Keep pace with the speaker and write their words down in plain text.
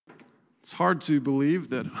It's hard to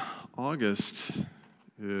believe that August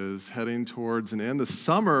is heading towards an end. The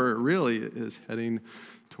summer really is heading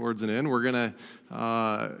towards an end. We're gonna,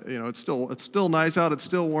 it's still nice out. It's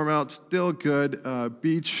still warm out. Still good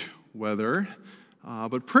beach weather.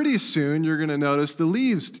 But pretty soon you're going to notice the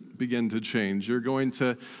leaves begin to change. You're going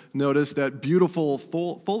to notice that beautiful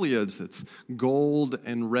foliage that's gold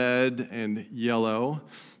and red and yellow.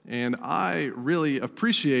 And I really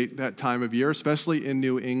appreciate that time of year, especially in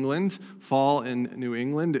New England. Fall in New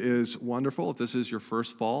England is wonderful. If this is your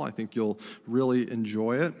first fall, I think you'll really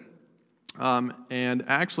enjoy it. And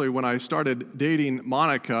actually, when I started dating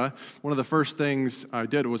Monica, one of the first things I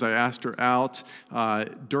did was I asked her out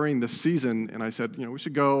during the season, and I said, we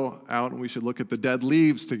should go out and we should look at the dead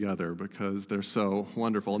leaves together because they're so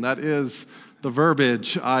wonderful. And that is the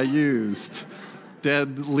verbiage I used,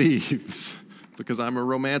 dead leaves, because I'm a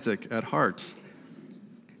romantic at heart.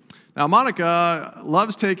 Now, Monica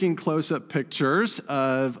loves taking close-up pictures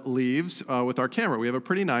of leaves with our camera. We have a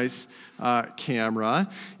pretty nice camera,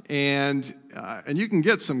 and you can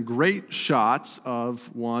get some great shots of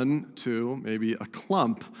one, two, maybe a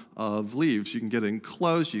clump of leaves. You can get in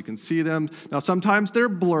close, you can see them. Now, sometimes they're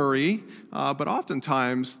blurry, but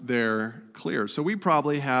oftentimes they're clear. So we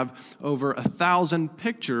probably have over 1,000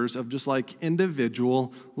 pictures of just like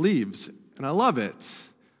individual leaves, and I love it.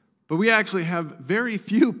 But we actually have very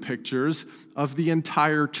few pictures of the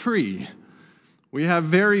entire tree. We have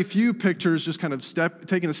very few pictures just kind of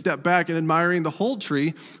taking a step back and admiring the whole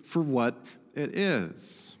tree for what it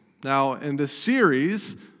is. Now, in this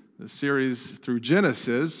series through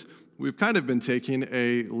Genesis, we've kind of been taking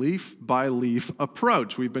a leaf-by-leaf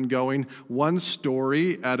approach. We've been going one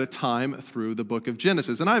story at a time through the book of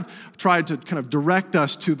Genesis. And I've tried to kind of direct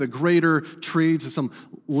us to the greater tree, to some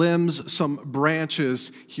limbs, some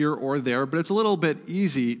branches here or there, but it's a little bit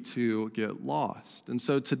easy to get lost. And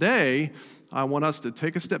so today, I want us to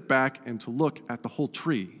take a step back and to look at the whole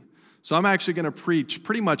tree. So I'm actually going to preach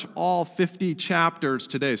pretty much all 50 chapters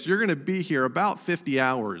today. So you're going to be here about 50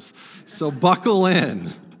 hours. So buckle in.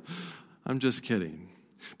 I'm just kidding.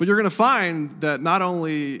 But you're going to find that not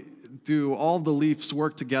only do all the leaves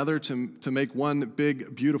work together to make one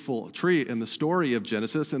big, beautiful tree in the story of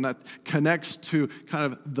Genesis, and that connects to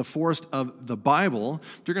kind of the forest of the Bible,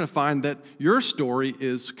 you're going to find that your story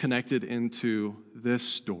is connected into this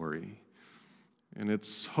story. And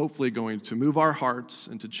it's hopefully going to move our hearts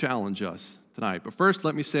and to challenge us tonight. But first,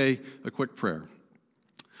 let me say a quick prayer.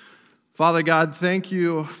 Father God, thank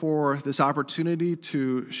you for this opportunity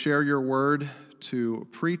to share your word, to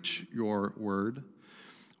preach your word.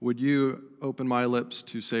 Would you open my lips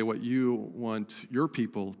to say what you want your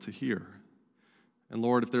people to hear? And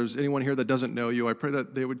Lord, if there's anyone here that doesn't know you, I pray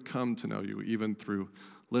that they would come to know you even through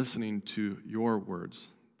listening to your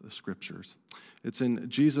words, the scriptures. It's in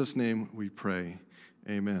Jesus' name we pray.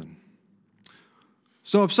 Amen.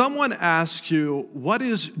 So if someone asks you, what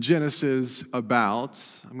is Genesis about?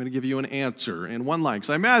 I'm going to give you an answer in one line, because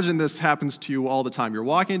I imagine this happens to you all the time. You're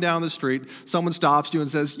walking down the street, someone stops you and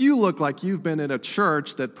says, you look like you've been in a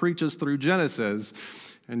church that preaches through Genesis.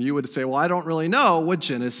 And you would say, well, I don't really know what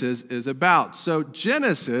Genesis is about. So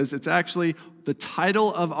Genesis, it's actually the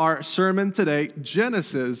title of our sermon today.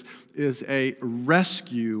 Genesis is a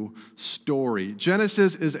rescue story.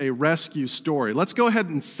 Genesis is a rescue story. Let's go ahead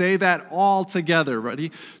and say that all together.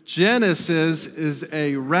 Ready? Genesis is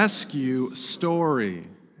a rescue story.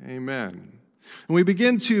 Amen. And we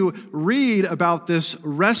begin to read about this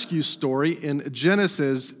rescue story in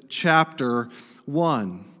Genesis chapter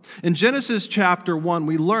 1. In Genesis chapter 1,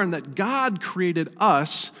 we learn that God created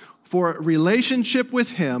us for a relationship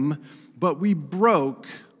with Him, but we broke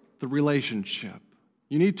the relationship.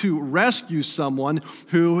 You need to rescue someone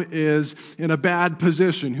who is in a bad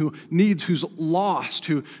position, who's lost,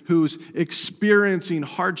 who's experiencing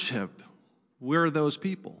hardship. We're those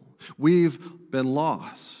people. We've been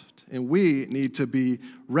lost, and we need to be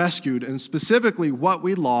rescued. And specifically, what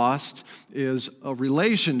we lost is a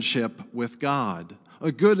relationship with God,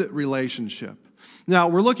 a good relationship. Now,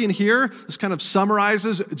 we're looking here, this kind of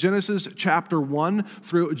summarizes Genesis chapter 1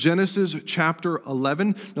 through Genesis chapter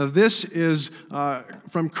 11. Now, this is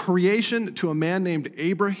from creation to a man named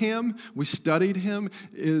Abraham. We studied him.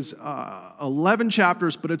 It is 11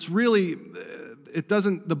 chapters, but it's really,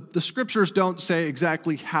 the scriptures don't say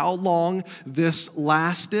exactly how long this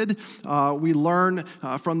lasted. We learn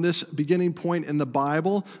from this beginning point in the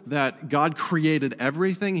Bible that God created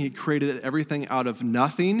everything. He created everything out of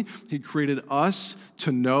nothing. He created us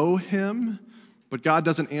to know Him. But God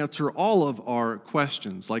doesn't answer all of our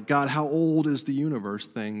questions, like, God, how old is the universe?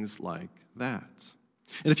 Things like that.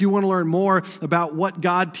 And if you want to learn more about what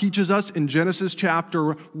God teaches us in Genesis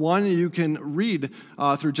chapter 1, you can read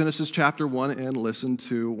through Genesis chapter 1 and listen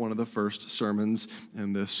to one of the first sermons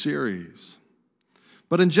in this series.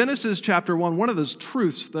 But in Genesis chapter 1, one of those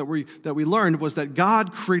truths that we learned was that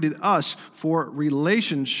God created us for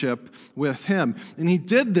relationship with Him. And He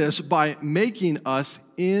did this by making us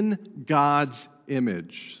in God's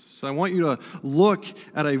image. So I want you to look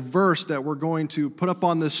at a verse that we're going to put up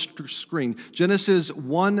on this screen. Genesis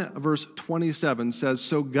 1 verse 27 says,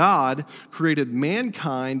 "So God created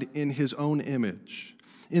mankind in His own image.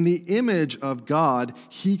 In the image of God,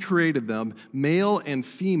 He created them. Male and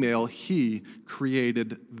female, He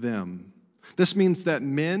created them." This means that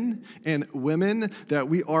men and women, that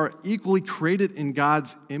we are equally created in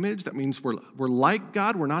God's image. That means we're like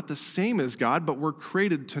God. We're not the same as God, but we're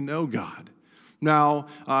created to know God. Now,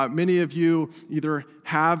 many of you either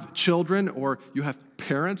have children or you have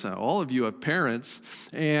parents. All of you have parents.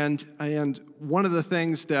 And one of the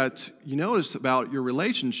things that you notice about your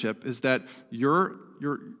relationship is that you're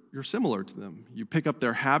similar to them. You pick up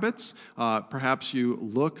their habits. Perhaps you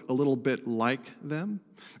look a little bit like them.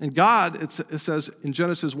 And God, it says in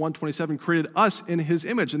Genesis 1:27, created us in His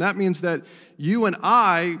image. And that means that you and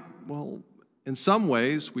I, well, in some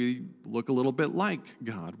ways, we look a little bit like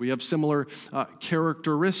God. We have similar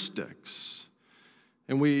characteristics.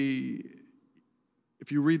 And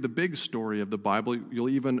if you read the big story of the Bible, you'll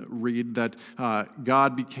even read that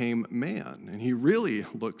God became man. And He really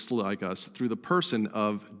looks like us through the person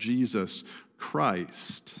of Jesus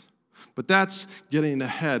Christ. But that's getting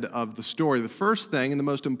ahead of the story. The first thing and the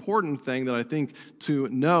most important thing that I think to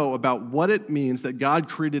know about what it means that God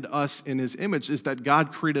created us in His image is that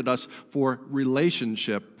God created us for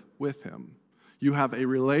relationship with Him. You have a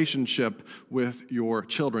relationship with your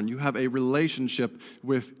children. You have a relationship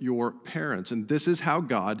with your parents. And this is how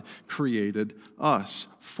God created us,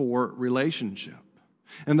 for relationship.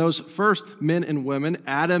 And those first men and women,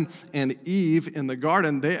 Adam and Eve in the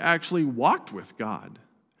garden, they actually walked with God.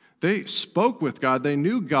 They spoke with God. They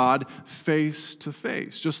knew God face to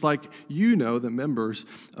face, just like you know the members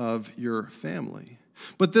of your family.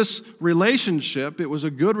 But this relationship, it was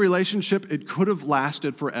a good relationship. It could have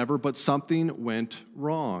lasted forever, but something went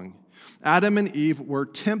wrong. Adam and Eve were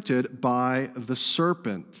tempted by the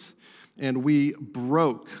serpent, and we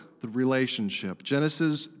broke the relationship.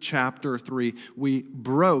 Genesis chapter 3, we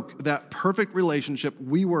broke that perfect relationship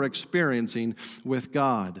we were experiencing with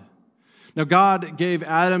God. Now, God gave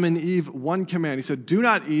Adam and Eve one command. He said, "Do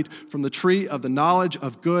not eat from the tree of the knowledge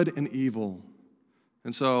of good and evil."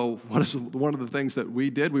 And so what is one of the things that we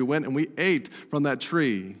did? We went and we ate from that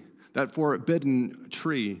tree, that forbidden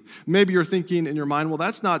tree. Maybe you're thinking in your mind, well,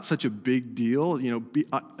 that's not such a big deal,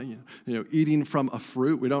 eating from a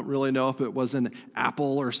fruit. We don't really know if it was an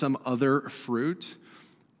apple or some other fruit.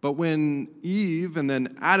 But when Eve and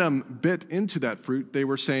then Adam bit into that fruit, they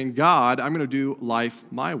were saying, "God, I'm going to do life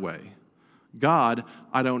my way. God,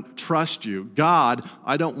 I don't trust you. God,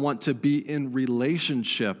 I don't want to be in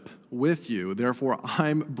relationship with you. Therefore,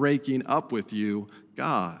 I'm breaking up with you,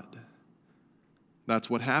 God." That's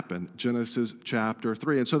what happened, Genesis chapter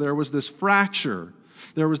 3. And so there was this fracture.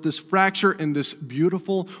 There was this fracture in this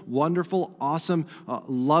beautiful, wonderful, awesome,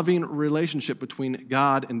 loving relationship between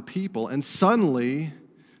God and people. And suddenly,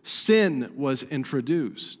 sin was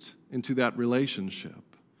introduced into that relationship.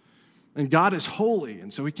 And God is holy,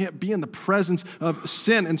 and so He can't be in the presence of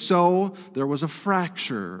sin. And so there was a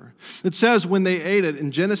fracture. It says when they ate it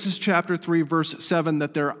in Genesis chapter 3, verse 7,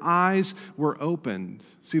 that their eyes were opened.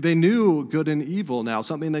 See, they knew good and evil now,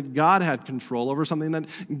 something that God had control over, something that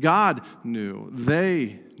God knew.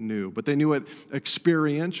 They knew, but they knew it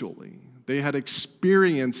experientially. They had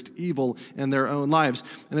experienced evil in their own lives.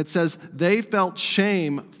 And it says they felt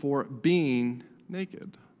shame for being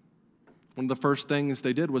naked. One of the first things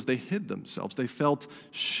they did was they hid themselves. They felt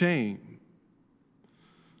shame.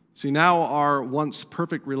 See, now our once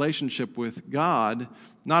perfect relationship with God,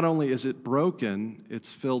 not only is it broken, it's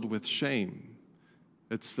filled with shame.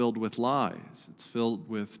 It's filled with lies. It's filled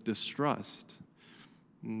with distrust.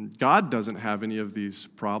 God doesn't have any of these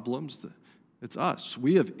problems. It's us.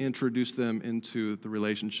 We have introduced them into the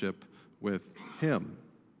relationship with Him.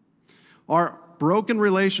 Our broken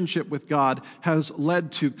relationship with God has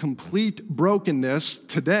led to complete brokenness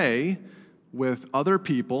today with other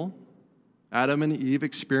people. Adam and Eve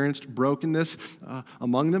experienced brokenness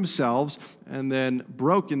among themselves, and then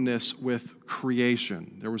brokenness with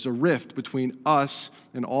creation. There was a rift between us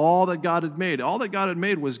and all that God had made. All that God had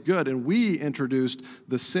made was good, and we introduced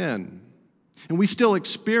the sin. And we still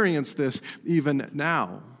experience this even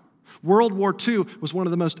now. World War II was one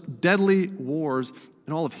of the most deadly wars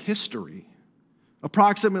in all of history.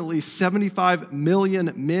 Approximately 75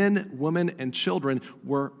 million men, women, and children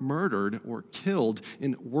were murdered or killed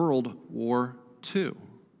in World War II.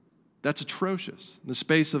 That's atrocious. In the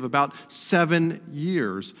space of about 7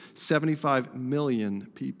 years, 75 million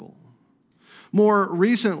people. More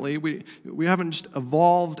recently, we haven't just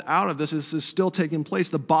evolved out of this. This is still taking place.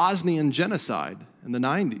 The Bosnian genocide in the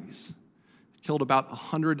 90s killed about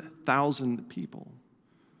 100,000 people.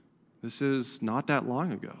 This is not that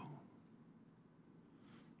long ago.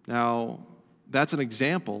 Now, that's an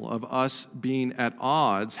example of us being at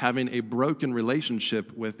odds, having a broken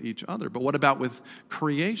relationship with each other. But what about with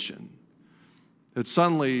creation? That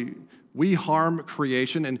suddenly we harm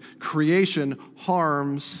creation and creation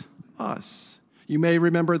harms us. You may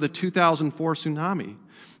remember the 2004 tsunami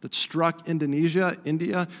that struck Indonesia,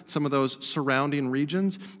 India, some of those surrounding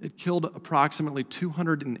regions. It killed approximately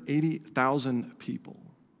 280,000 people.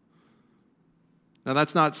 Now,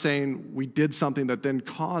 that's not saying we did something that then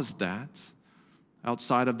caused that,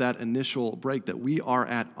 outside of that initial break, that we are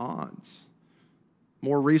at odds.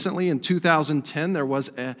 More recently, in 2010, there was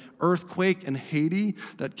an earthquake in Haiti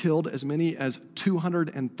that killed as many as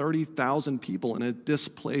 230,000 people, and it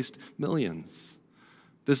displaced millions.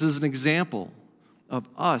 This is an example of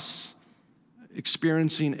us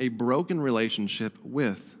experiencing a broken relationship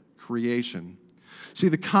with creation. See,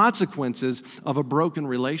 the consequences of a broken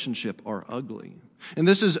relationship are ugly. And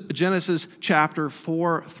this is Genesis chapter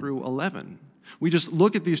 4 through 11. We just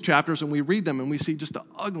look at these chapters and we read them and we see just the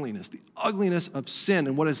ugliness of sin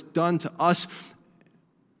and what it's done to us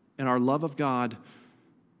and our love of God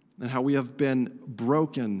and how we have been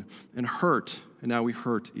broken and hurt, and now we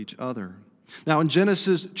hurt each other. Now, in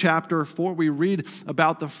Genesis chapter 4, we read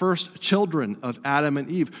about the first children of Adam and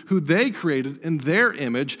Eve, who they created in their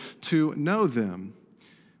image to know them.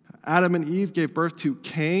 Adam and Eve gave birth to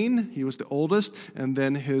Cain, he was the oldest, and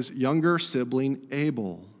then his younger sibling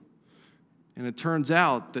Abel. And it turns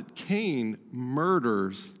out that Cain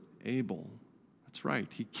murders Abel. That's right,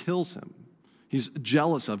 he kills him. He's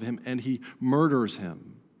jealous of him and he murders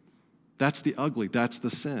him. That's the ugly, that's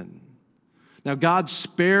the sin. Now, God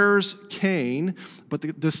spares Cain, but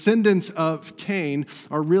the descendants of Cain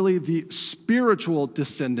are really the spiritual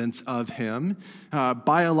descendants of him.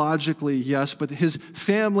 Biologically, yes, but his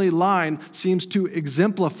family line seems to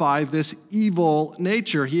exemplify this evil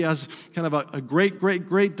nature. He has kind of a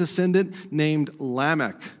great descendant named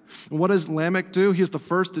Lamech. And what does Lamech do? He's the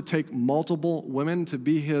first to take multiple women to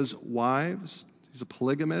be his wives. He's a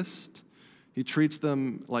polygamist. He treats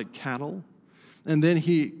them like cattle. And then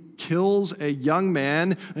he kills a young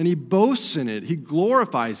man, and he boasts in it. He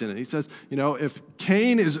glorifies in it. He says, if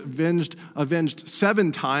Cain is avenged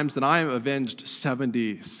 7 times, then I am avenged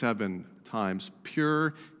 77 times.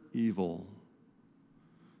 Pure evil.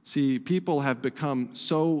 See, people have become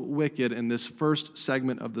so wicked in this first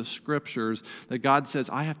segment of the scriptures that God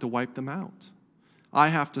says, I have to wipe them out. I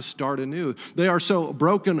have to start anew. They are so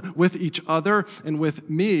broken with each other and with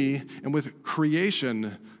me and with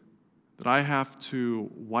creation that I have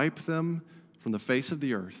to wipe them from the face of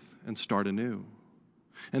the earth and start anew.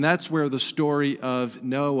 And that's where the story of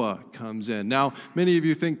Noah comes in. Now, many of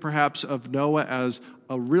you think perhaps of Noah as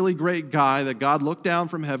a really great guy that God looked down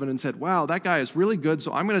from heaven and said, wow, that guy is really good,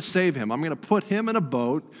 so I'm going to save him. I'm going to put him in a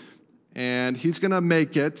boat, and he's going to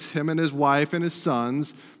make it, him and his wife and his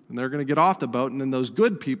sons, and they're going to get off the boat, and then those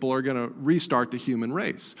good people are going to restart the human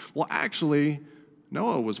race. Well, actually,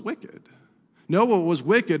 Noah was wicked. Noah was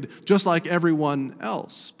wicked just like everyone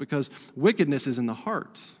else, because wickedness is in the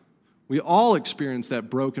heart. We all experience that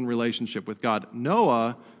broken relationship with God.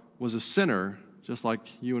 Noah was a sinner, just like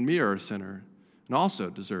you and me are a sinner, and also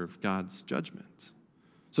deserve God's judgment.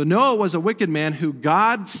 So Noah was a wicked man who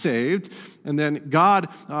God saved, and then God,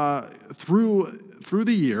 through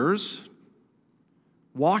the years,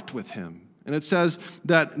 walked with him. And it says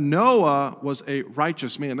that Noah was a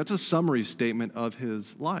righteous man. That's a summary statement of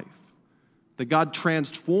his life. That God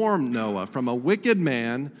transformed Noah from a wicked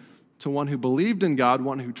man to one who believed in God,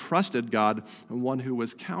 one who trusted God, and one who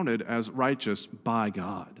was counted as righteous by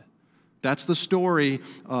God. That's the story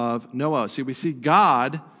of Noah. See, we see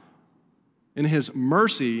God in his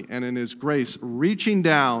mercy and in his grace reaching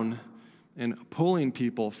down and pulling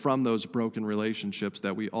people from those broken relationships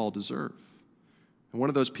that we all deserve. And one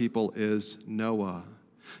of those people is Noah.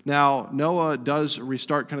 Now, Noah does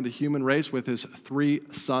restart kind of the human race with his 3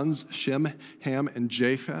 sons, Shem, Ham, and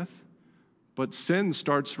Japheth. But sin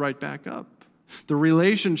starts right back up. The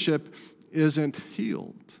relationship isn't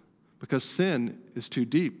healed because sin is too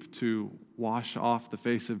deep to wash off the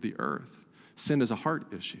face of the earth. Sin is a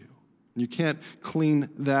heart issue. You can't clean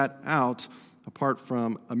that out apart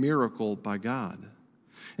from a miracle by God.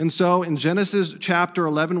 And so in Genesis chapter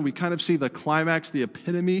 11, we kind of see the climax, the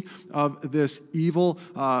epitome of this evil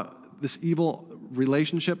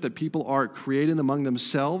relationship that people are creating among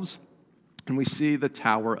themselves. And we see the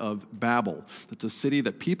Tower of Babel. It's a city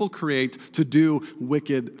that people create to do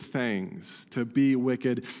wicked things, to be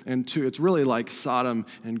wicked, and it's really like Sodom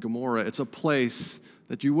and Gomorrah. It's a place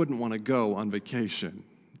that you wouldn't want to go on vacation.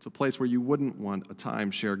 It's a place where you wouldn't want a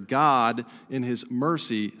timeshare. God, in his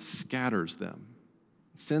mercy, scatters them,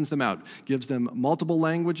 sends them out, gives them multiple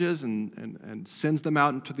languages, and sends them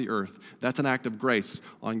out into the earth. That's an act of grace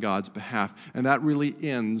on God's behalf. And that really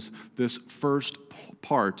ends this first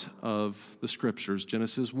part of the Scriptures,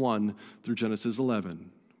 Genesis 1 through Genesis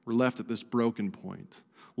 11. We're left at this broken point,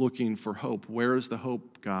 looking for hope. Where is the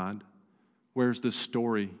hope, God? Where's this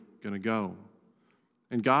story going to go?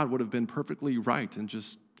 And God would have been perfectly right in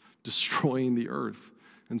just destroying the earth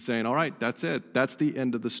and saying, all right, that's it. That's the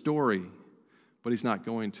end of the story. But he's not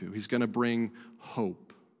going to. He's going to bring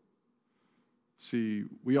hope. See,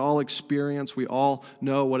 we all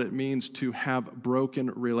know what it means to have broken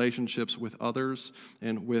relationships with others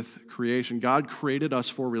and with creation. God created us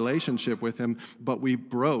for relationship with him, but we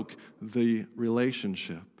broke the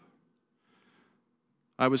relationship.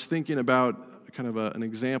 I was thinking about kind of an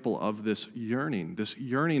example of this yearning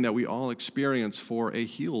that we all experience for a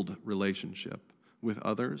healed relationship with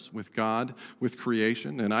others, with God, with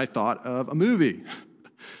creation. And I thought of a movie,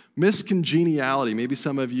 Miss Congeniality. Maybe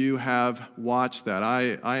some of you have watched that.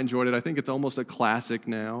 I enjoyed it. I think it's almost a classic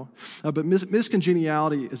now. But Miss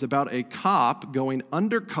Congeniality is about a cop going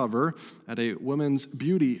undercover at a women's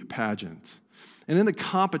beauty pageant. And in the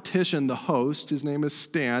competition, the host, his name is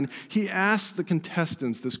Stan, he asks the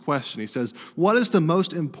contestants this question. He says, what is the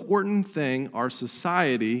most important thing our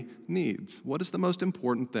society needs? What is the most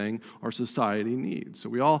important thing our society needs? So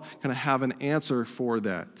we all kind of have an answer for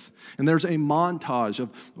that. And there's a montage of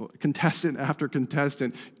contestant after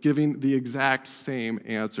contestant giving the exact same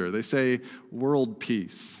answer. They say, world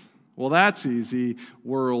peace. Well, that's easy,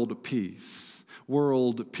 world peace.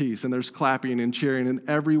 World peace. And there's clapping and cheering, and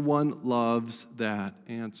everyone loves that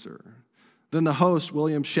answer. Then the host,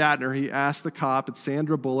 William Shatner, he asks the cop, it's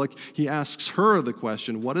Sandra Bullock, he asks her the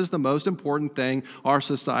question, what is the most important thing our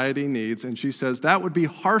society needs? And she says, that would be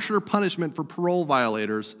harsher punishment for parole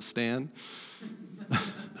violators, Stan.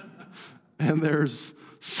 And there's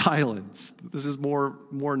silence. This is more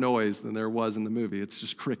noise than there was in the movie. It's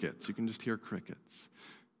just crickets. You can just hear crickets.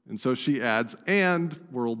 And so she adds, and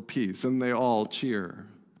world peace, and they all cheer.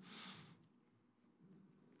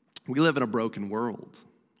 We live in a broken world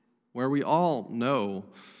where we all know,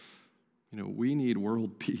 we need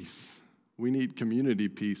world peace. We need community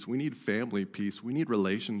peace. We need family peace. We need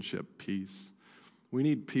relationship peace. We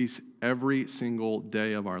need peace every single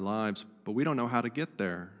day of our lives, but we don't know how to get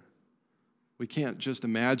there. We can't just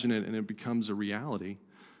imagine it and it becomes a reality.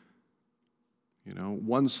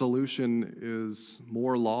 One solution is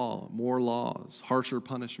more law, more laws, harsher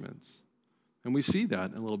punishments. And we see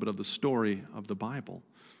that in a little bit of the story of the Bible.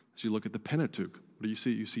 As you look at the Pentateuch, what do you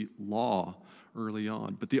see? You see law early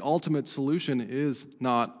on. But the ultimate solution is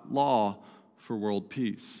not law for world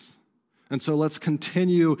peace. And so let's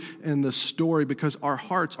continue in the story because our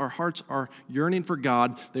hearts are yearning for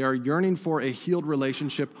God. They are yearning for a healed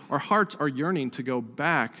relationship. Our hearts are yearning to go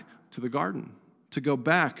back to the garden, to go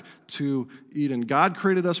back to Eden. God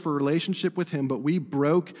created us for a relationship with him, but we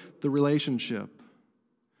broke the relationship.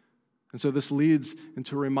 And so this leads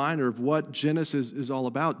into a reminder of what Genesis is all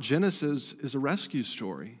about. Genesis is a rescue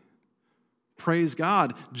story. Praise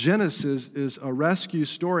God. Genesis is a rescue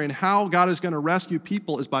story, and how God is going to rescue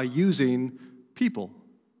people is by using people.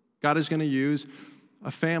 God is going to use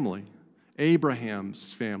a family,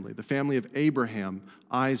 Abraham's family, the family of Abraham,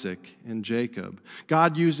 Isaac, and Jacob.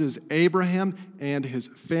 God uses Abraham and his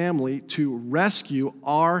family to rescue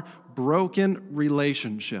our broken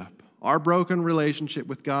relationship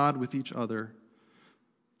with God, with each other,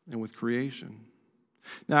 and with creation.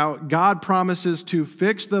 Now, God promises to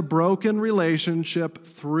fix the broken relationship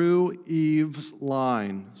through Eve's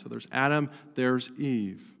line. So there's Adam, there's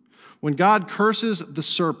Eve. When God curses the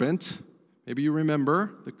serpent, maybe you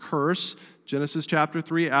remember the curse, Genesis chapter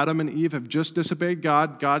 3, Adam and Eve have just disobeyed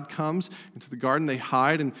God. God comes into the garden, they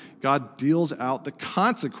hide, and God deals out the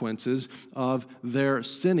consequences of their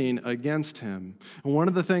sinning against him. And one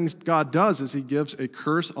of the things God does is he gives a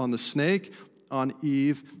curse on the snake, on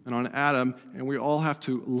Eve, and on Adam, and we all have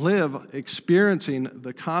to live experiencing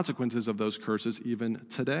the consequences of those curses even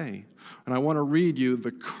today. And I want to read you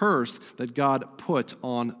the curse that God put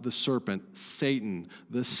on the serpent, Satan,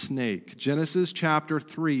 the snake. Genesis chapter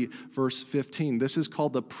 3, verse 15. This is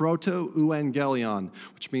called the proto-evangelion,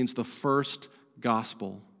 which means the first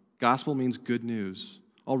gospel. Gospel means good news.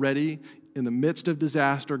 Already, in the midst of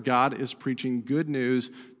disaster, God is preaching good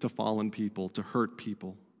news to fallen people, to hurt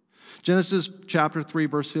people. Genesis chapter 3,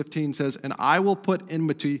 verse 15 says, "And I will put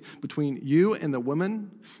enmity between you and the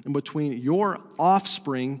woman, and between your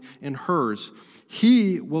offspring and hers.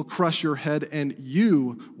 He will crush your head, and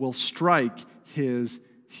you will strike his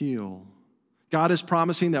heel." God is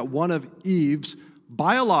promising that one of Eve's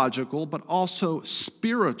biological, but also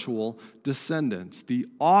spiritual descendants, the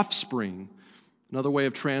offspring. Another way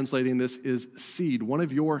of translating this is seed. One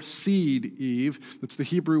of your seed, Eve, that's the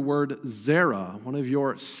Hebrew word zerah. One of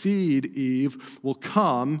your seed, Eve, will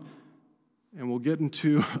come and will get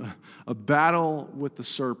into a battle with the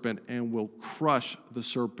serpent and will crush the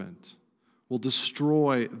serpent, will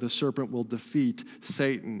destroy the serpent, will defeat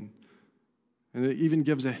Satan. And it even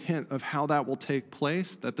gives a hint of how that will take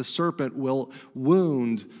place, that the serpent will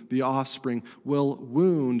wound the offspring, will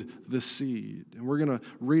wound the seed. And we're going to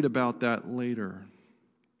read about that later.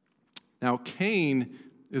 Now, Cain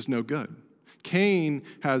is no good. Cain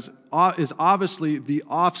is obviously the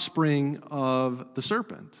offspring of the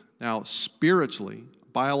serpent. Now, spiritually,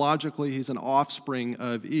 biologically, he's an offspring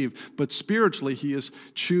of Eve, but spiritually, he is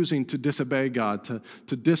choosing to disobey God,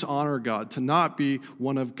 to dishonor God, to not be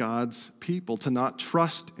one of God's people, to not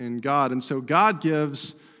trust in God. And so God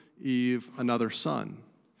gives Eve another son.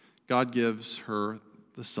 God gives her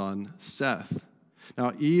the son Seth.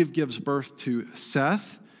 Now, Eve gives birth to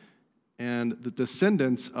Seth, and the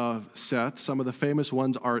descendants of Seth, some of the famous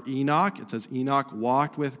ones are Enoch. It says Enoch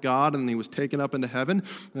walked with God and he was taken up into heaven.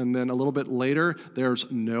 And then a little bit later,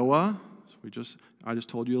 there's Noah. I just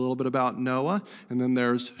told you a little bit about Noah. And then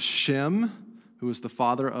there's Shem, who is the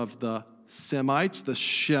father of the Semites, the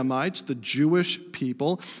Shemites, the Jewish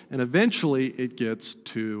people. And eventually it gets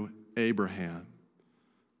to Abraham,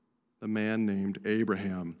 the man named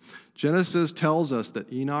Abraham. Genesis tells us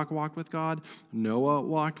that Enoch walked with God, Noah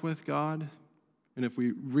walked with God. And if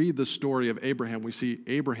we read the story of Abraham, we see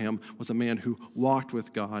Abraham was a man who walked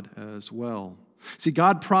with God as well. See,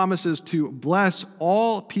 God promises to bless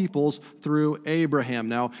all peoples through Abraham.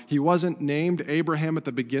 Now, he wasn't named Abraham at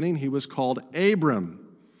the beginning, he was called Abram.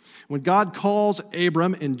 When God calls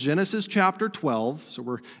Abram in Genesis chapter 12, so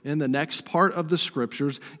we're in the next part of the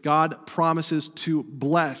scriptures, God promises to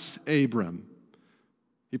bless Abram.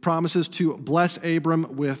 He promises to bless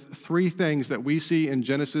Abram with three things that we see in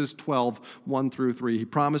Genesis 12, 1 through 3. He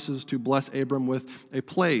promises to bless Abram with a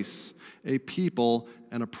place, a people,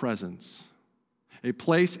 and a presence. A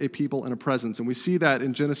place, a people, and a presence. And we see that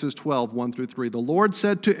in Genesis 12, 1 through 3. The Lord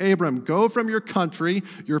said to Abram, "Go from your country,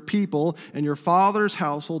 your people, and your father's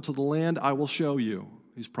household to the land I will show you."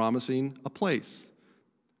 He's promising a place.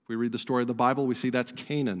 If we read the story of the Bible, we see that's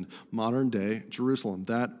Canaan, modern-day Jerusalem,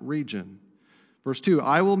 that region. Verse 2,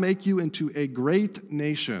 "I will make you into a great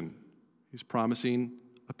nation." He's promising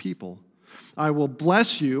a people. "I will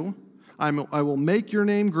bless you. I will make your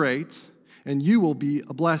name great, and you will be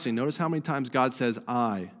a blessing." Notice how many times God says,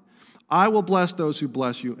 I. "I will bless those who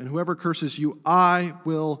bless you, and whoever curses you, I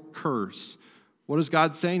will curse." What is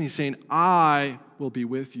God saying? He's saying, I will be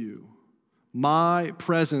with you. My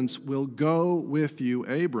presence will go with you,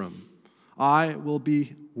 Abram. I will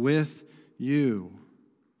be with you.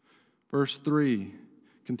 Verse 3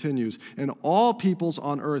 continues, "And all peoples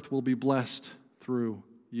on earth will be blessed through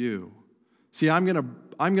you." See, I'm going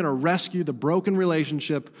to rescue the broken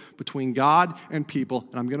relationship between God and people,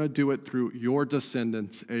 and I'm going to do it through your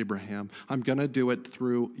descendants, Abraham. I'm going to do it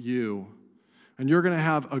through you. And you're going to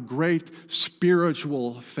have a great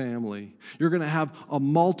spiritual family. You're going to have a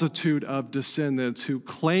multitude of descendants who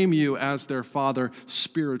claim you as their father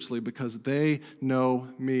spiritually because they know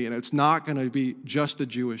me. And it's not going to be just the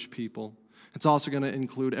Jewish people. It's also going to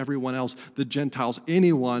include everyone else, the Gentiles,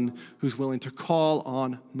 anyone who's willing to call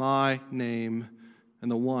on my name and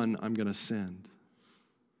the one I'm going to send,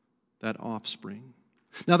 that offspring.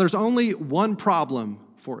 Now, there's only one problem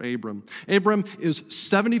for Abram. Abram is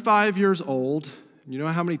 75 years old. You know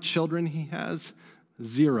how many children he has?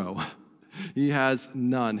 0. He has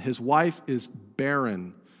none. His wife is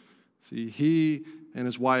barren. See, he and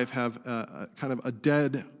his wife have a kind of a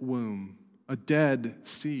dead womb, a dead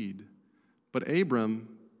seed. But Abram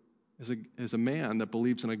is a man that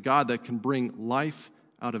believes in a God that can bring life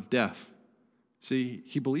out of death. See,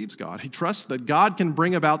 he believes God. He trusts that God can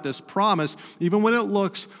bring about this promise, even when it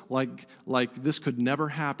looks like this could never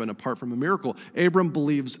happen apart from a miracle. Abram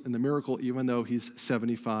believes in the miracle even though he's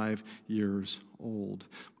 75 years old.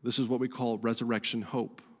 This is what we call resurrection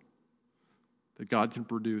hope, that God can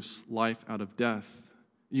produce life out of death.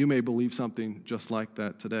 You may believe something just like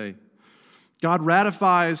that today. God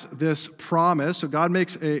ratifies this promise. So God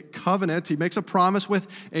makes a covenant. He makes a promise with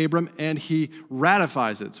Abram, and he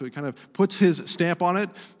ratifies it. So he kind of puts his stamp on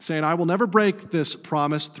it, saying, I will never break this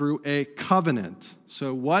promise through a covenant.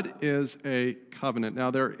 So what is a covenant?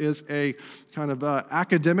 Now, there is a kind of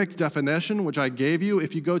academic definition, which I gave you.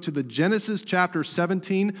 If you go to the Genesis chapter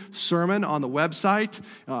 17 sermon on the website,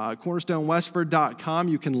 cornerstonewestford.com,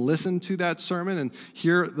 you can listen to that sermon and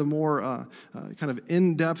hear the more kind of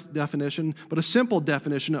in-depth definition. But a simple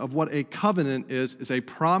definition of what a covenant is a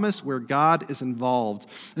promise where God is involved.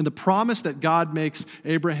 And the promise that God makes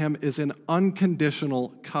Abraham is an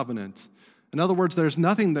unconditional covenant. In other words, there's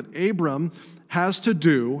nothing that Abram has to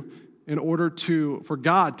do in order for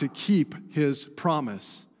God to keep his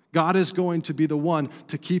promise. God is going to be the one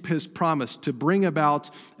to keep his promise, to bring about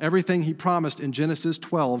everything he promised in Genesis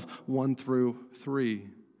 12, 1 through 3.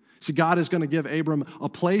 See, God is going to give Abram a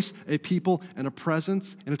place, a people, and a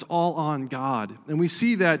presence, and it's all on God. And we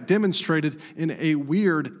see that demonstrated in a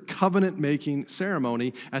weird covenant-making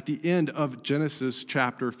ceremony at the end of Genesis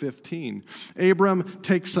chapter 15. Abram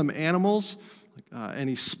takes some animals, and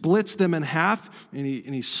he splits them in half, and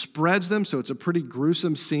he spreads them, so it's a pretty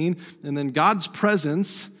gruesome scene. And then God's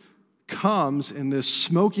presence comes in this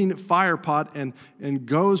smoking fire pot and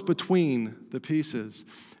goes between the pieces.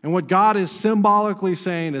 And what God is symbolically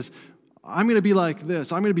saying is, I'm going to be like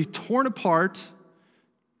this. I'm going to be torn apart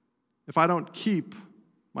if I don't keep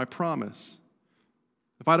my promise,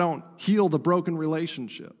 if I don't heal the broken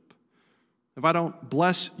relationship. If I don't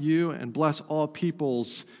bless you and bless all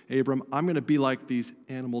peoples, Abram, I'm going to be like these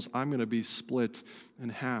animals. I'm going to be split in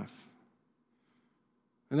half.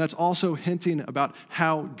 And that's also hinting about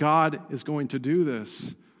how God is going to do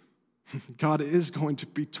this. God is going to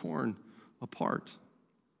be torn apart.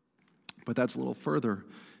 But that's a little further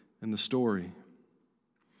in the story.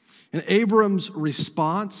 And Abram's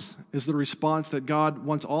response is the response that God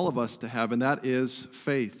wants all of us to have, and that is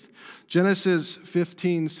faith. Genesis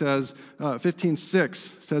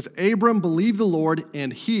 15:6 says, Abram believed the Lord,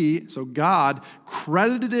 and he, so God,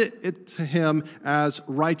 credited it to him as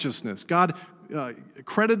righteousness. God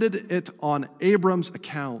credited it on Abram's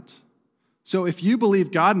account. So if you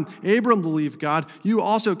believe God and Abram believed God, you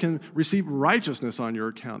also can receive righteousness on your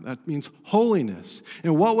account. That means holiness.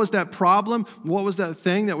 And what was that problem? What was that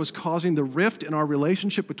thing that was causing the rift in our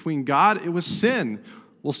relationship between God? It was sin.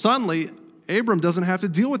 Well, suddenly, Abram doesn't have to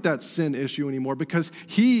deal with that sin issue anymore because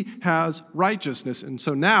he has righteousness. And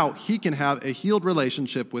so now he can have a healed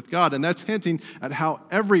relationship with God. And that's hinting at how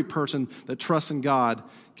every person that trusts in God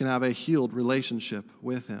can have a healed relationship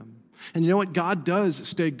with him. And you know what? God does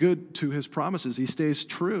stay good to his promises. He stays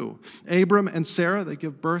true. Abram and Sarah, they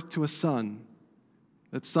give birth to a son.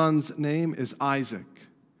 That son's name is Isaac.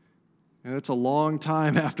 And it's a long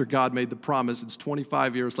time after God made the promise. It's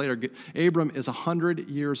 25 years later. Abram is 100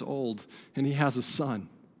 years old, and he has a son.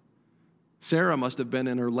 Sarah must have been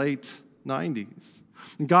in her late 90s.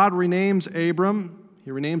 And God renames Abram. He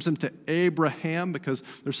renames him to Abraham because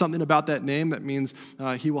there's something about that name that means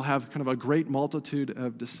he will have kind of a great multitude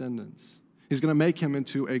of descendants. He's going to make him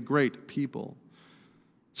into a great people.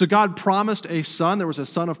 So God promised a son. There was a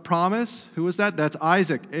son of promise. Who is that? That's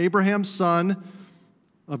Isaac. Abraham's son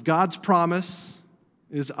of God's promise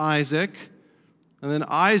is Isaac. And then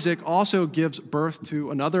Isaac also gives birth to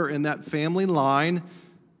another in that family line,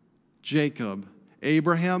 Jacob.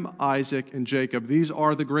 Abraham, Isaac, and Jacob. These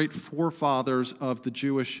are the great forefathers of the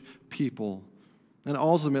Jewish people and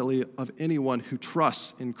ultimately of anyone who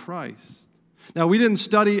trusts in Christ. Now, we didn't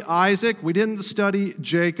study Isaac. We didn't study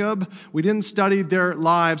Jacob. We didn't study their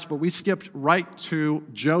lives, but we skipped right to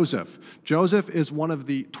Joseph. Joseph is one of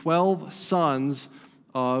the 12 sons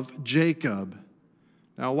of Jacob.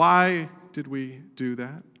 Now, why did we do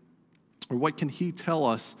that? Or what can he tell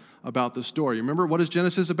us about the story? Remember, what is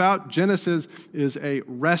Genesis about? Genesis is a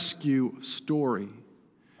rescue story.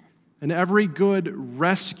 And every good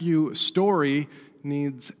rescue story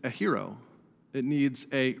needs a hero. It needs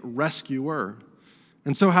a rescuer.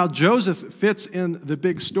 And so how Joseph fits in the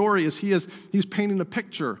big story is he's painting a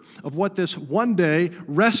picture of what this one day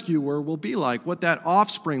rescuer will be like, what that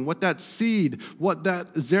offspring, what that seed, what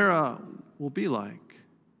that Zerah will be like.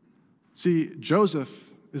 See, Joseph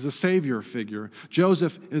is a savior figure.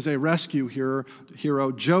 Joseph is a rescue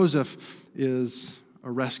hero. Joseph is a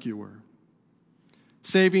rescuer.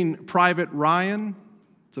 Saving Private Ryan,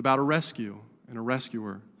 it's about a rescue and a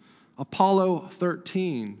rescuer. Apollo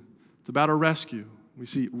 13, it's about a rescue. We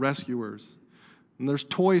see rescuers. And there's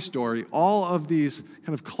Toy Story. All of these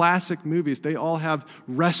kind of classic movies, they all have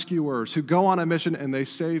rescuers who go on a mission and they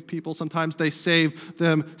save people. Sometimes they save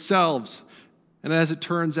themselves. And as it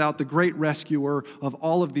turns out, the great rescuer of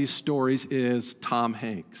all of these stories is Tom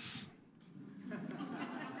Hanks.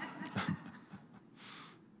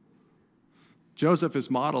 Joseph is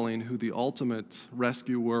modeling who the ultimate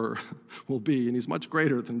rescuer will be, and he's much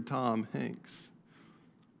greater than Tom Hanks.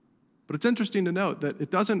 But it's interesting to note that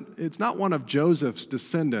it's not one of Joseph's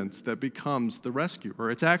descendants that becomes the rescuer.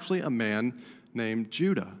 It's actually a man named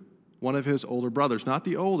Judah, one of his older brothers. Not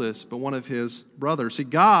the oldest, but one of his brothers. See,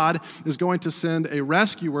 God is going to send a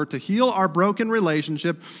rescuer to heal our broken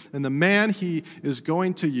relationship, and the man he is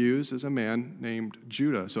going to use is a man named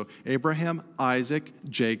Judah. So Abraham, Isaac,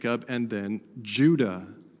 Jacob, and then Judah.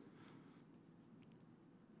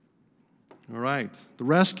 All right. The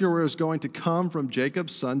rescuer is going to come from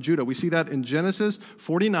Jacob's son, Judah. We see that in Genesis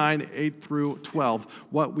 49, 8 through 12,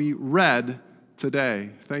 what we read today.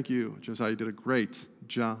 Thank you, Josiah. You did a great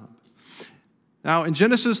job. Now, in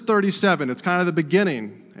Genesis 37, it's kind of the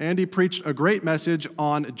beginning. Andy preached a great message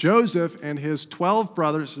on Joseph and his 12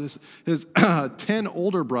 brothers, his 10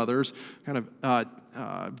 older brothers, kind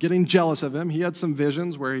of getting jealous of him. He had some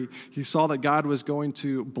visions where he saw that God was going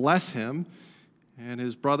to bless him. And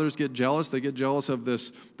his brothers get jealous. They get jealous of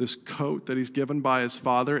this coat that he's given by his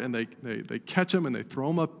father, and they catch him and they throw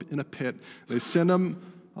him up in a pit. They send him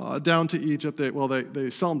down to Egypt. They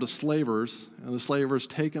sell him to slavers, and the slavers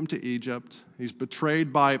take him to Egypt. He's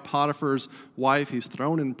betrayed by Potiphar's wife. He's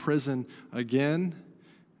thrown in prison again.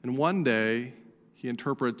 And one day, he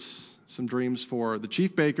interprets some dreams for the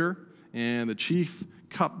chief baker and the chief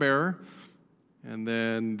cupbearer. And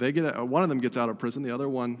then one of them gets out of prison. The other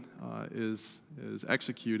one is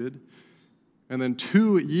executed. And then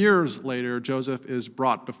 2 years later, Joseph is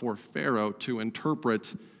brought before Pharaoh to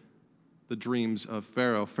interpret the dreams of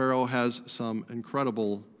Pharaoh. Pharaoh has some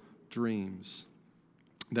incredible dreams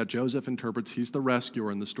that Joseph interprets. He's the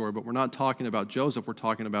rescuer in the story, but we're not talking about Joseph. We're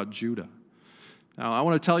talking about Judah. Now, I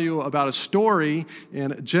want to tell you about a story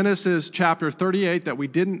in Genesis chapter 38 that we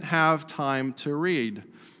didn't have time to read.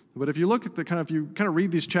 But if you look at you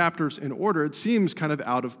read these chapters in order, it seems kind of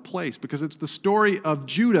out of place because it's the story of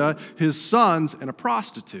Judah, his sons, and a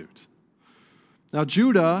prostitute. Now,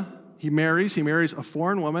 Judah, he marries a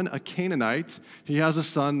foreign woman, a Canaanite. He has a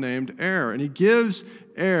son named Er, and he gives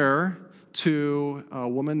Er to a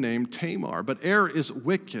woman named Tamar. But Er is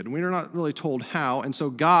wicked. We are not really told how, and so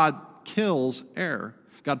God kills Er.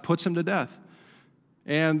 God puts him to death.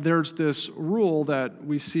 And there's this rule that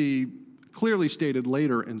we see clearly stated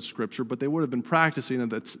later in Scripture, but they would have been practicing at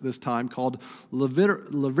this time, called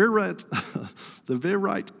Levirate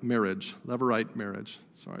marriage. Levirate marriage.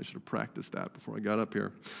 Sorry, I should have practiced that before I got up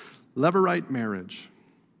here. Levirate marriage.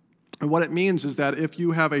 And what it means is that if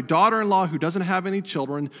you have a daughter-in-law who doesn't have any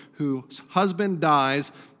children, whose husband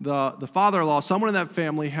dies, the father-in-law, someone in that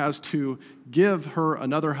family, has to give her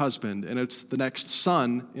another husband, and it's the next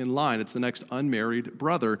son in line. It's the next unmarried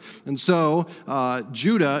brother. And so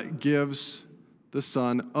Judah gives the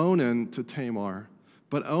son Onan to Tamar.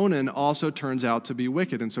 But Onan also turns out to be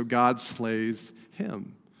wicked, and so God slays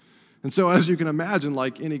him. And so as you can imagine,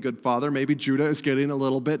 like any good father, maybe Judah is getting a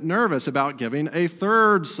little bit nervous about giving a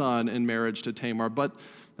third son in marriage to Tamar, but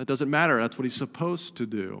that doesn't matter. That's what he's supposed to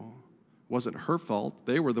do. It wasn't her fault.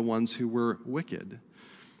 They were the ones who were wicked.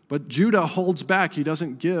 But Judah holds back. He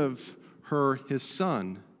doesn't give her his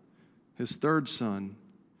son, his third son.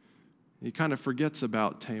 He kind of forgets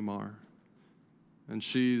about Tamar. And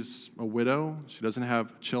she's a widow. She doesn't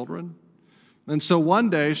have children. And so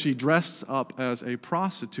one day she dresses up as a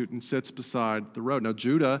prostitute and sits beside the road. Now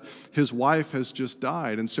Judah, his wife has just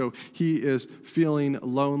died, and so he is feeling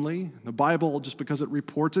lonely. The Bible, just because it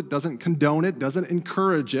reports it, doesn't condone it, doesn't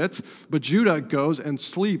encourage it. But Judah goes and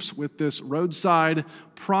sleeps with this roadside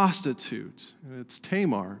prostitute. And it's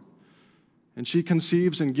Tamar. And she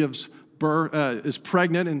conceives and gives birth, is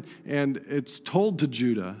pregnant, and it's told to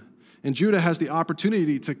Judah. And Judah has the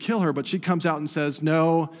opportunity to kill her, but she comes out and says,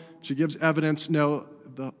 no. She gives evidence, no,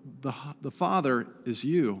 the father is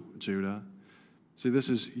you, Judah. See, this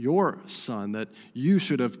is your son that you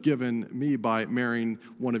should have given me by marrying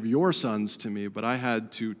one of your sons to me, but I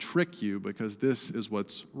had to trick you because this is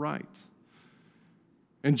what's right.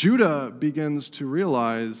 And Judah begins to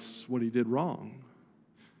realize what he did wrong.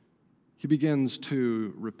 He begins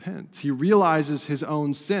to repent. He realizes his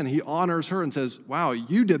own sin. He honors her and says, wow,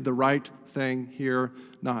 you did the right thing here,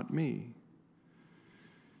 not me.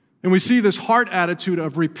 And we see this heart attitude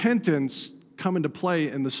of repentance come into play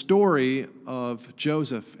in the story of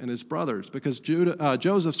Joseph and his brothers. Because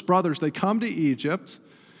Joseph's brothers, they come to Egypt,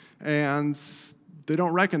 and they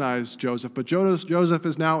don't recognize Joseph, but Joseph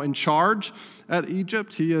is now in charge at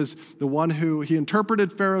Egypt. He is the one he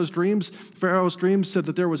interpreted Pharaoh's dreams. Pharaoh's dreams said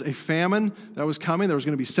that there was a famine that was coming. There was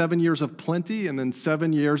going to be 7 years of plenty and then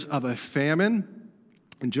 7 years of a famine.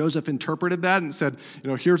 And Joseph interpreted that and said,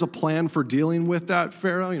 here's a plan for dealing with that,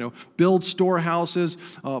 Pharaoh. Build storehouses,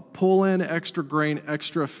 pull in extra grain,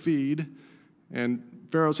 extra feed. And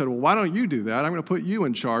Pharaoh said, well, why don't you do that? I'm going to put you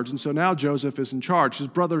in charge. And so now Joseph is in charge. His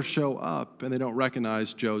brothers show up, and they don't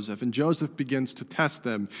recognize Joseph. And Joseph begins to test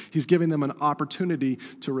them. He's giving them an opportunity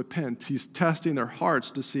to repent. He's testing their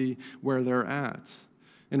hearts to see where they're at.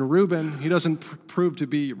 And Reuben, he doesn't prove to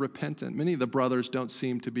be repentant. Many of the brothers don't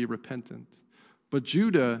seem to be repentant. But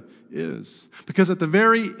Judah is. Because at the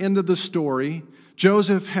very end of the story,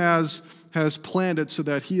 Joseph has planned it so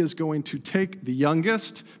that he is going to take the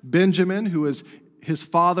youngest, Benjamin, who is his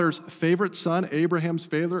father's favorite son, Abraham's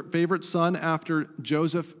favorite son after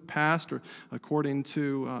Joseph passed, or according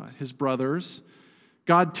to his brothers.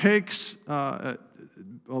 God takes,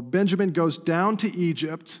 Benjamin goes down to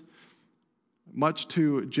Egypt, much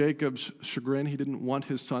to Jacob's chagrin. He didn't want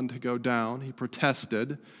his son to go down. He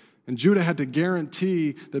protested. And Judah had to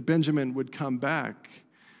guarantee that Benjamin would come back.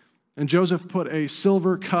 And Joseph put a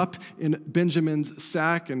silver cup in Benjamin's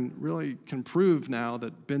sack and really can prove now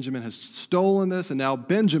that Benjamin has stolen this, and now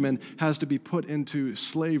Benjamin has to be put into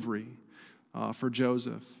slavery for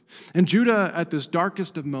Joseph. And Judah, at this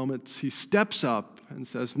darkest of moments, he steps up and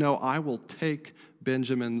says, no, I will take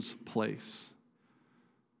Benjamin's place.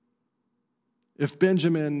 If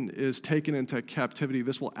Benjamin is taken into captivity,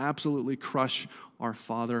 this will absolutely crush our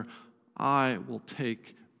father. I will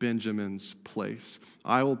take Benjamin's place.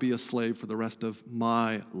 I will be a slave for the rest of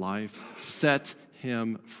my life. Set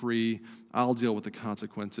him free. I'll deal with the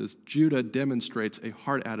consequences. Judah demonstrates a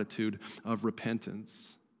heart attitude of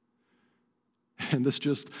repentance. And this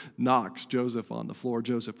just knocks Joseph on the floor.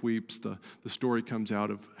 Joseph weeps. The story comes out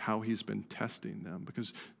of how he's been testing them,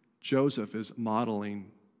 because Joseph is modeling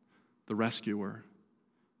the rescuer.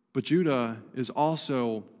 But Judah is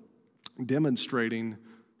also demonstrating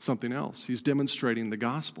something else. He's demonstrating the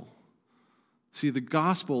gospel. See, the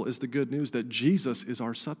gospel is the good news that Jesus is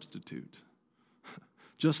our substitute.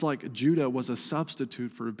 Just like Judah was a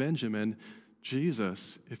substitute for Benjamin,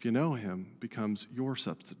 Jesus, if you know him, becomes your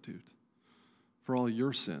substitute for all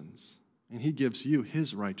your sins. And he gives you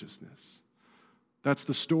his righteousness. That's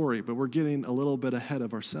the story, but we're getting a little bit ahead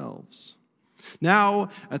of ourselves. Now,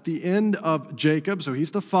 at the end of Jacob, so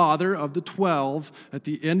he's the father of the 12, at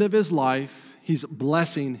the end of his life, he's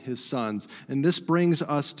blessing his sons. And this brings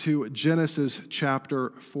us to Genesis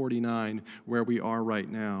chapter 49, where we are right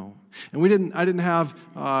now. And I didn't have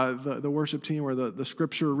the worship team or the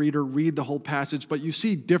scripture reader read the whole passage, but you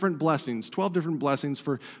see different blessings, 12 different blessings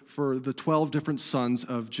for the 12 different sons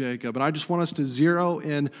of Jacob. And I just want us to zero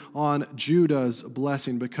in on Judah's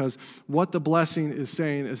blessing, because what the blessing is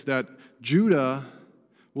saying is that Judah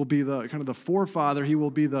will be the kind of the forefather. He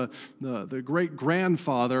will be the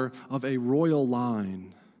great-grandfather of a royal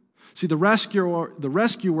line. See, the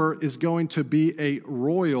rescuer is going to be a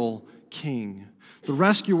royal king. The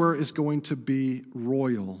rescuer is going to be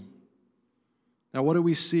royal. Now, what do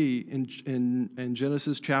we see in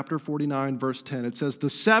Genesis chapter 49, verse 10? It says,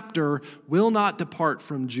 "The scepter will not depart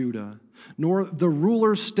from Judah, nor the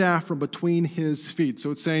ruler's staff from between his feet."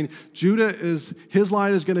 So it's saying his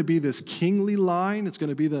line is going to be this kingly line. It's going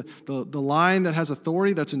to be the line that has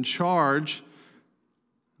authority, that's in charge.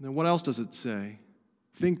 And then what else does it say?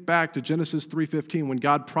 Think back to Genesis 3:15, when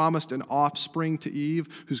God promised an offspring to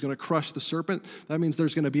Eve who's going to crush the serpent. That means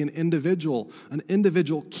there's going to be an individual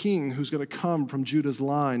king who's going to come from Judah's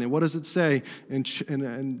line. And what does it say in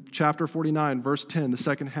chapter 49, verse 10, the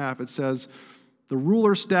second half? It says, "The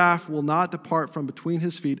ruler's staff will not depart from between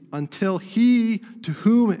his feet until he to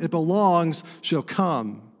whom it belongs shall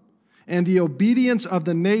come, and the obedience of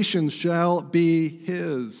the nations shall be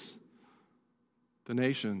his." The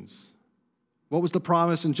nations. What was the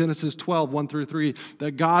promise in Genesis 12, 1 through 3?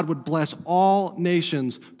 That God would bless all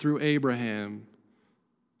nations through Abraham.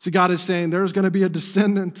 See, God is saying there's going to be a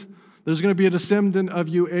descendant. There's going to be a descendant of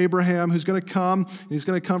you, Abraham, who's going to come. And he's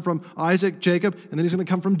going to come from Isaac, Jacob, and then he's going to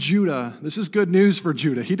come from Judah. This is good news for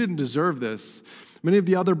Judah. He didn't deserve this. Many of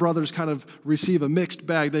the other brothers kind of receive a mixed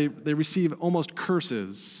bag. They receive almost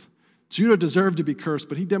curses. Judah deserved to be cursed,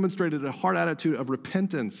 but he demonstrated a heart attitude of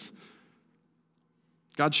repentance.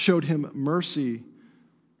 God showed him mercy.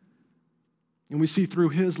 And we see through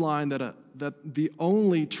his line that the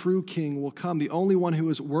only true king will come, the only one who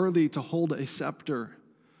is worthy to hold a scepter.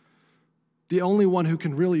 The only one who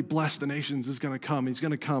can really bless the nations is going to come. He's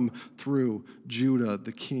going to come through Judah,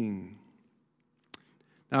 the king.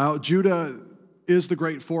 Now, Judah is the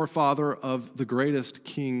great forefather of the greatest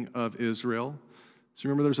king of Israel. So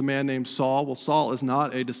remember, there's a man named Saul. Well, Saul is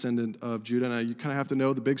not a descendant of Judah. Now, you kind of have to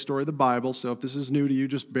know the big story of the Bible, so if this is new to you,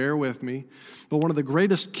 just bear with me. But one of the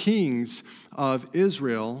greatest kings of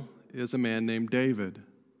Israel is a man named David.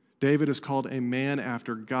 David is called a man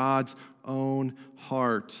after God's own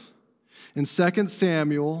heart. In 2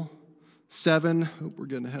 Samuel 7, we're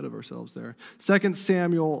getting ahead of ourselves there. 2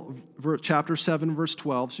 Samuel chapter 7, verse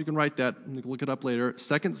 12. So you can write that and look it up later.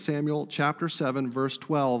 2 Samuel chapter 7, verse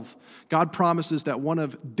 12. God promises that one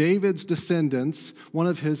of David's descendants, one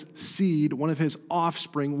of his seed, one of his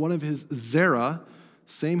offspring, one of his zerah,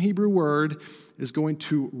 same Hebrew word, is going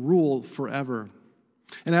to rule forever.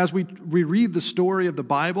 And as we read the story of the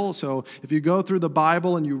Bible, so if you go through the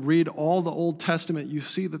Bible and you read all the Old Testament, you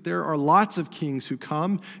see that there are lots of kings who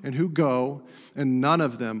come and who go, and none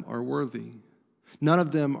of them are worthy. None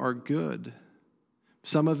of them are good.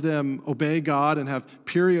 Some of them obey God and have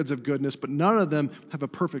periods of goodness, but none of them have a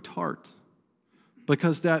perfect heart.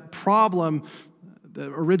 Because that problem that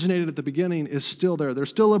originated at the beginning is still there. There's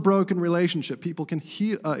still a broken relationship. People can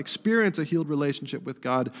experience a healed relationship with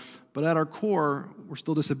God, but at our core, we're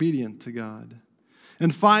still disobedient to God.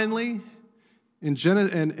 And finally, in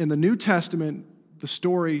the New Testament, the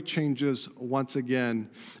story changes once again.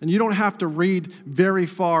 And you don't have to read very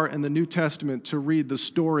far in the New Testament to read the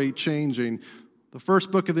story changing. The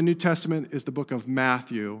first book of the New Testament is the book of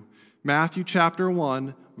Matthew. Matthew chapter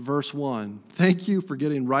 1, verse 1. Thank you for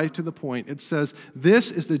getting right to the point. It says, this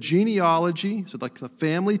is the genealogy, so like the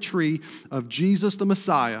family tree of Jesus the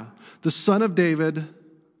Messiah, the son of David.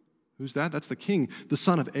 Who's that? That's the king, the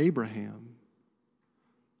son of Abraham.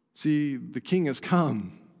 See, the king has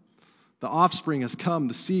come. The offspring has come.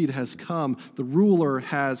 The seed has come. The ruler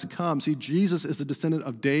has come. See, Jesus is a descendant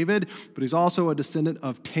of David, but he's also a descendant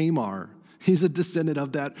of Tamar. He's a descendant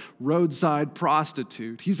of that roadside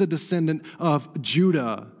prostitute. He's a descendant of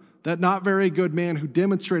Judah, that not very good man who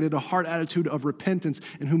demonstrated a heart attitude of repentance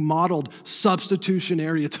and who modeled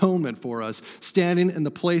substitutionary atonement for us, standing in the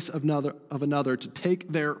place of another to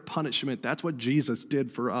take their punishment. That's what Jesus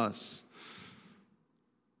did for us.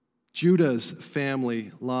 Judah's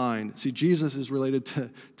family line. See, Jesus is related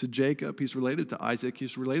to Jacob. He's related to Isaac.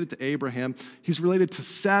 He's related to Abraham. He's related to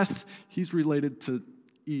Seth. He's related to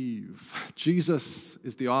Eve. Jesus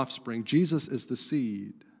is the offspring. Jesus is the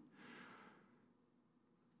seed.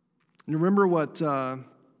 And remember what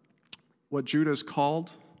Judah is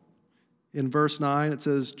called? In verse 9, it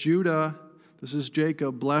says, Judah, this is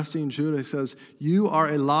Jacob blessing Judah. He says, you are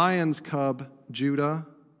a lion's cub, Judah.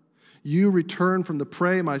 You return from the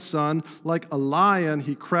prey, my son. Like a lion,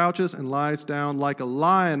 he crouches and lies down. Like a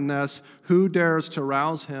lioness, who dares to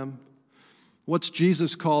rouse him? What's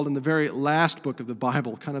Jesus called in the very last book of the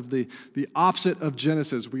Bible, kind of the opposite of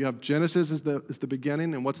Genesis? We have Genesis is the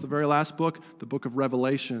beginning, and what's the very last book? The book of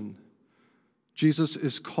Revelation. Jesus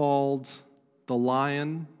is called the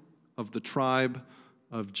Lion of the tribe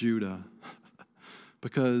of Judah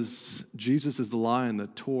because Jesus is the lion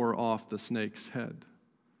that tore off the snake's head.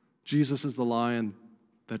 Jesus is the lion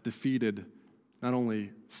that defeated not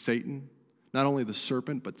only Satan, not only the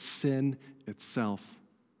serpent, but sin itself.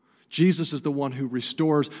 Jesus is the one who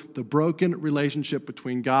restores the broken relationship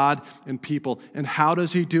between God and people. And how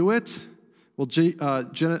does he do it? Well,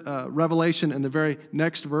 Revelation in the very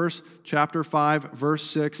next verse, chapter 5, verse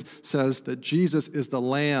 6, says that Jesus is the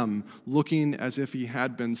Lamb looking as if he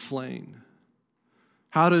had been slain.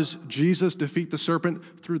 How does Jesus defeat the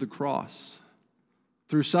serpent? Through the cross,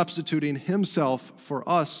 through substituting himself for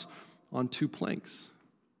us on 2 planks.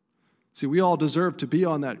 See, we all deserve to be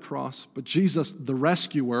on that cross, but Jesus, the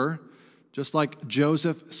rescuer, just like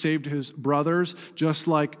Joseph saved his brothers, just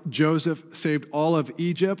like Joseph saved all of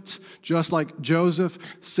Egypt, just like Joseph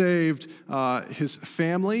saved his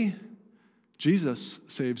family, Jesus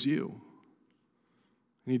saves you.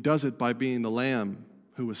 And he does it by being the Lamb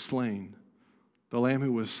who was slain, the Lamb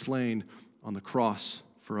who was slain on the cross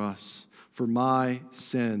for us, for my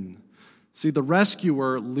sin. See, the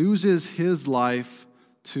rescuer loses his life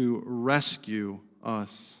to rescue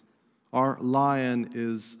us. Our lion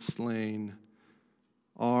is slain.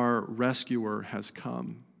 Our rescuer has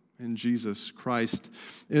come in Jesus Christ.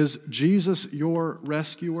 Is Jesus your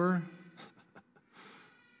rescuer?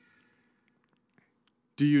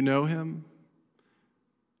 Do you know him?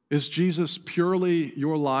 Is Jesus purely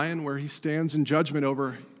your lion where he stands in judgment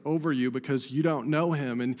over you because you don't know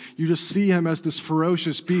him and you just see him as this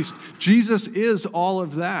ferocious beast? Jesus is all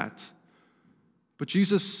of that. But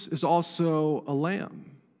Jesus is also a lamb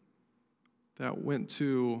that went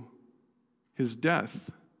to his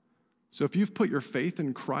death So if you've put your faith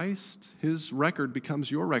in Christ, his record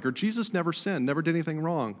becomes your record. Jesus never sinned, never did anything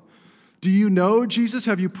wrong. Do you know Jesus?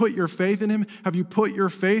 Have you put your faith in him? Have you put your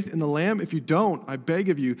faith in the Lamb? If you don't, I beg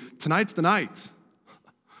of you, tonight's the night.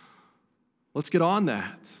 Let's get on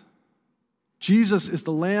that. Jesus is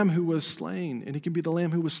the Lamb who was slain, and he can be the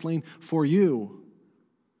Lamb who was slain for you.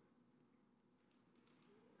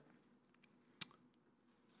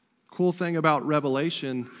 Cool thing about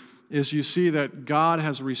Revelation is you see that God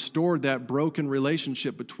has restored that broken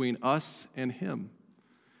relationship between us and him.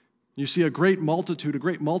 You see a great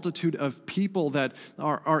multitude of people that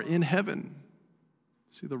are in heaven.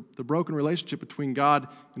 See, the broken relationship between God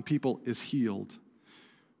and people is healed.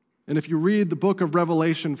 And if you read the book of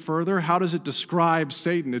Revelation further, how does it describe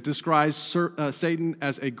Satan? It describes Satan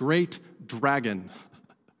as a great dragon.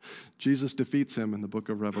 Jesus defeats him in the book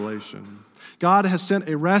of Revelation. God has sent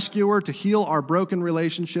a rescuer to heal our broken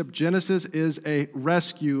relationship. Genesis is a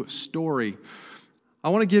rescue story. I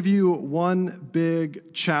want to give you one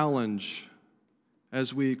big challenge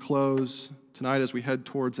as we close tonight, as we head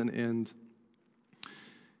towards an end.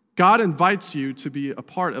 God invites you to be a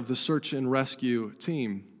part of the search and rescue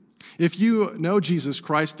team. If you know Jesus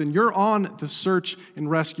Christ, then you're on the search and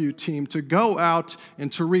rescue team to go out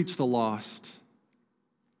and to reach the lost.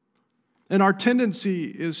 And our tendency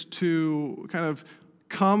is to kind of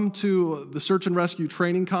come to the search and rescue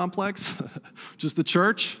training complex, which is the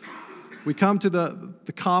church. We come to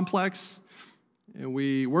the complex, and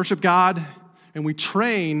we worship God, and we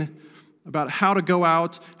train about how to go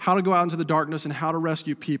out into the darkness and how to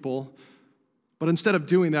rescue people. But instead of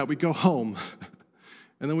doing that, we go home,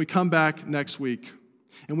 and then we come back next week,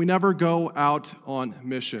 and we never go out on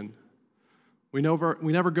mission. We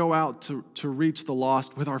never go out to reach the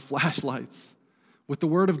lost with our flashlights, with the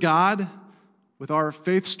Word of God, with our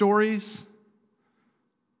faith stories.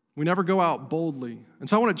 We never go out boldly. And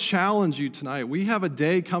so I want to challenge you tonight. We have a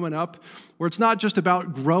day coming up where it's not just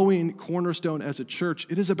about growing Cornerstone as a church.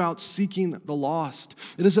 It is about seeking the lost.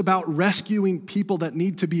 It is about rescuing people that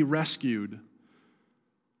need to be rescued.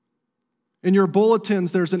 In your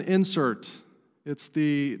bulletins, there's an insert. It's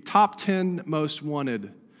the top 10 most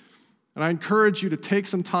wanted. And I encourage you to take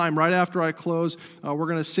some time right after I close. We're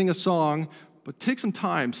going to sing a song, but take some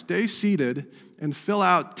time, stay seated, and fill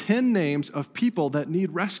out 10 names of people that need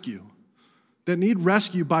rescue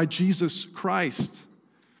by Jesus Christ.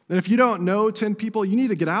 And if you don't know 10 people, you need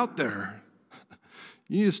to get out there.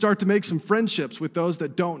 You need to start to make some friendships with those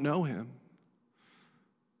that don't know him.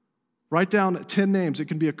 Write down 10 names. It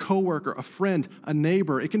can be a coworker, a friend, a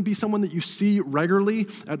neighbor. It can be someone that you see regularly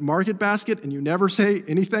at Market Basket and you never say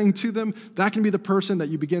anything to them. That can be the person that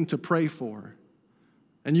you begin to pray for.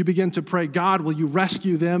 And you begin to pray, God, will you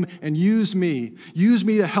rescue them and use me? Use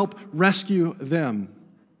me to help rescue them.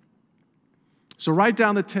 So write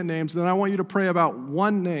down the 10 names, then I want you to pray about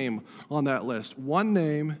one name on that list. One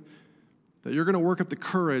name that you're going to work up the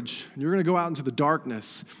courage, and you're going to go out into the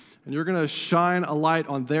darkness, and you're going to shine a light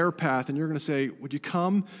on their path, and you're going to say, would you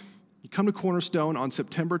come? You come to Cornerstone on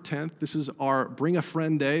September 10th. This is our Bring a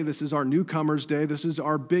Friend Day. This is our Newcomers Day. This is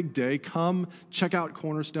our big day. Come, check out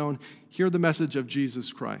Cornerstone. Hear the message of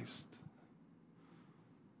Jesus Christ.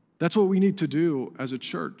 That's what we need to do as a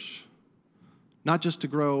church. Not just to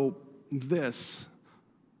grow this,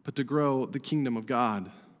 but to grow the kingdom of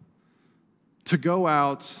God. To go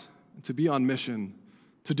out, to be on mission,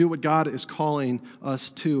 to do what God is calling us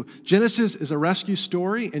to. Genesis is a rescue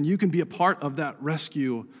story, and you can be a part of that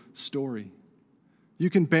rescue story. You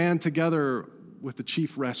can band together with the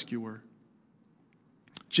chief rescuer.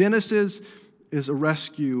 Genesis is a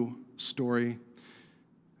rescue story.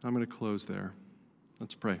 I'm going to close there.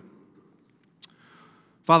 Let's pray.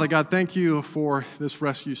 Father God, thank you for this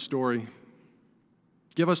rescue story.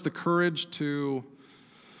 Give us the courage to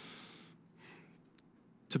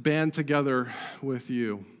band together with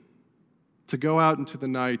you, to go out into the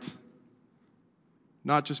night,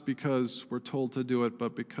 not just because we're told to do it,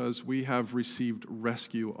 but because we have received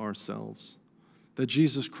rescue ourselves. That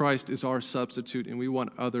Jesus Christ is our substitute, and we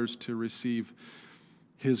want others to receive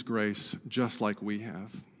his grace just like we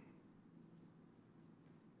have.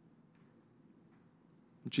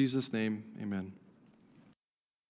 In Jesus' name, amen.